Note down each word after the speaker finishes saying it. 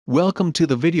Welcome to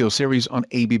the video series on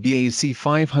ABB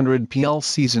CP500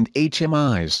 PLCs and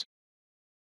HMIs.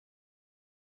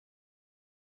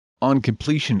 On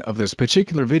completion of this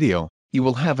particular video, you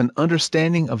will have an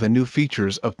understanding of the new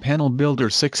features of Panel Builder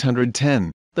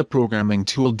 610, the programming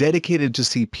tool dedicated to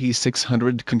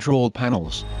CP600 control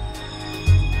panels.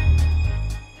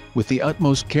 With the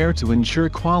utmost care to ensure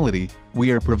quality,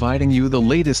 we are providing you the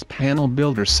latest Panel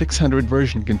Builder 600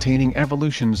 version containing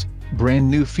evolutions,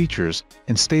 brand new features,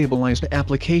 and stabilized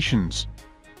applications.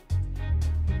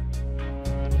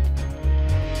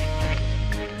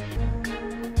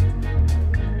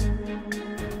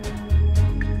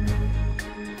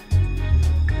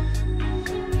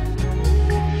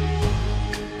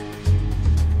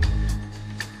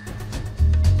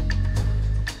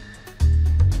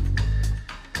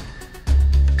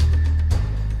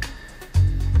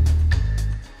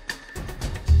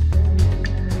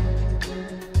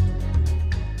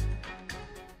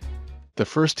 The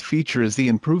first feature is the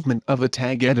improvement of the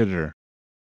tag editor.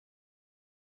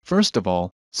 First of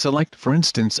all, select for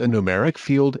instance a numeric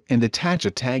field and attach a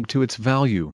tag to its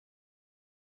value.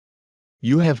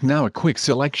 You have now a quick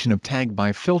selection of tag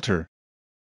by filter.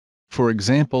 For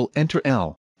example, enter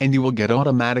L, and you will get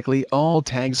automatically all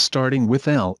tags starting with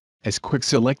L, as quick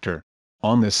selector.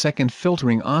 On the second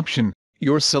filtering option,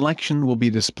 your selection will be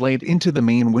displayed into the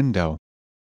main window.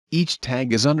 Each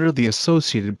tag is under the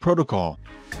associated protocol.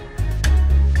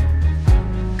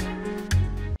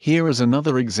 Here is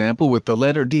another example with the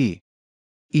letter D.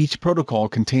 Each protocol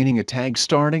containing a tag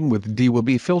starting with D will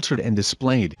be filtered and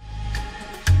displayed.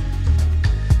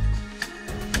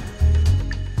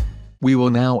 We will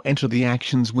now enter the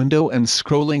Actions window and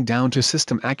scrolling down to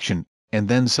System Action, and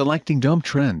then selecting Dump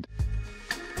Trend.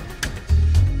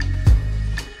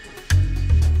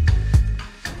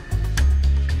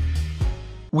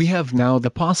 We have now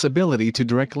the possibility to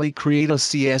directly create a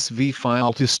CSV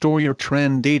file to store your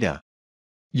trend data.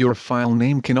 Your file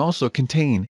name can also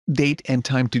contain date and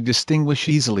time to distinguish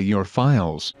easily your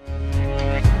files.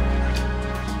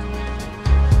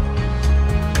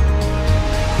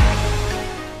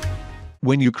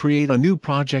 When you create a new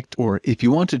project or if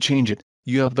you want to change it,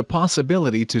 you have the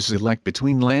possibility to select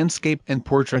between landscape and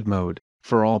portrait mode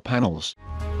for all panels.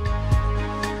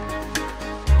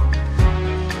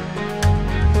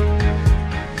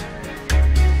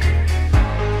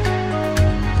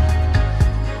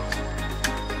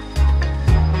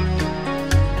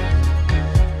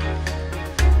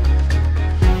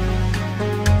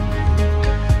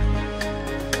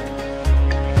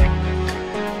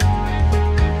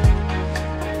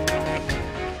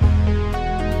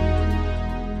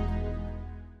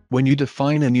 When you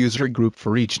define a user group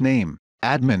for each name,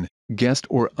 admin, guest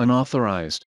or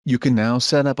unauthorized, you can now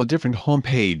set up a different home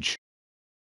page.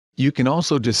 You can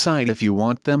also decide if you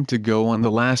want them to go on the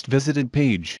last visited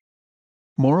page.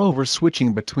 Moreover,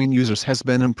 switching between users has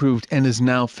been improved and is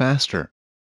now faster.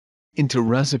 Into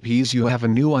recipes you have a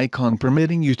new icon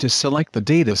permitting you to select the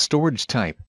data storage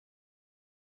type.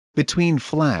 Between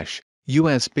Flash,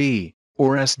 USB,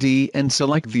 or SD and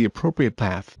select the appropriate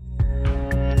path.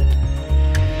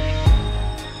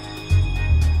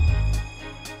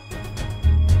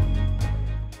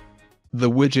 The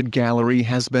Widget Gallery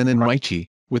has been enriched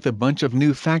with a bunch of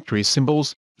new factory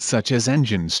symbols, such as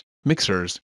engines,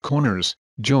 mixers, corners,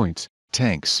 joints,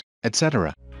 tanks,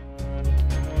 etc.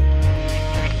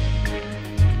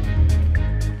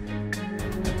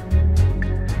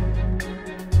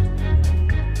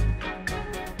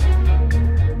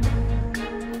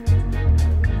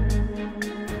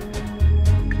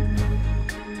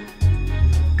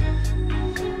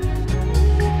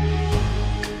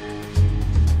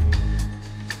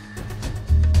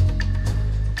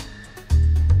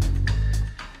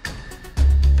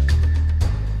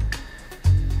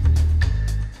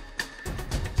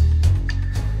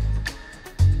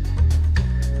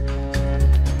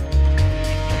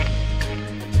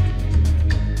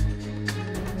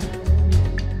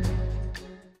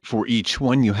 For each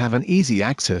one you have an easy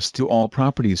access to all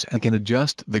properties and can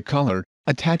adjust the color,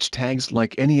 attach tags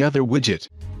like any other widget.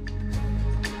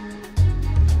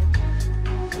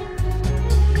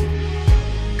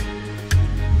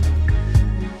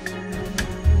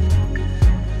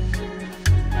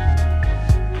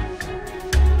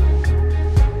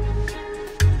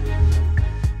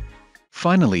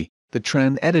 Finally, the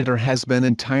trend editor has been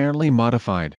entirely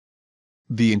modified.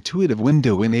 The intuitive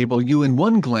window enables you in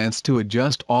one glance to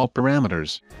adjust all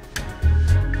parameters.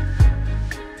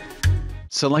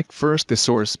 Select first the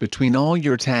source between all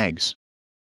your tags.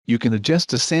 You can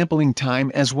adjust the sampling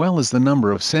time as well as the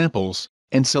number of samples,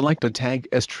 and select a tag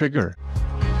as trigger.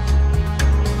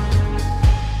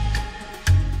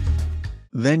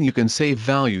 Then you can save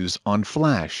values on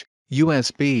flash,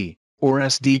 USB, or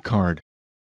SD card.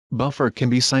 Buffer can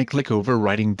be cyclic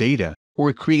overwriting data,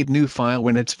 or create new file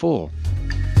when it's full.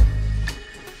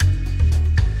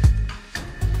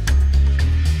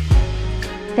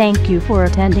 Thank you for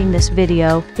attending this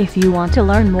video. If you want to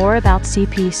learn more about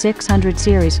CP600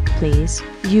 series, please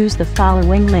use the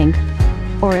following link.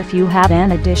 Or if you have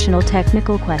an additional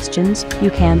technical questions,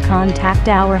 you can contact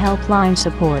our helpline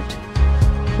support.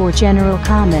 For general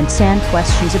comments and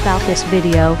questions about this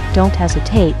video, don't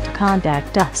hesitate to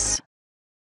contact us.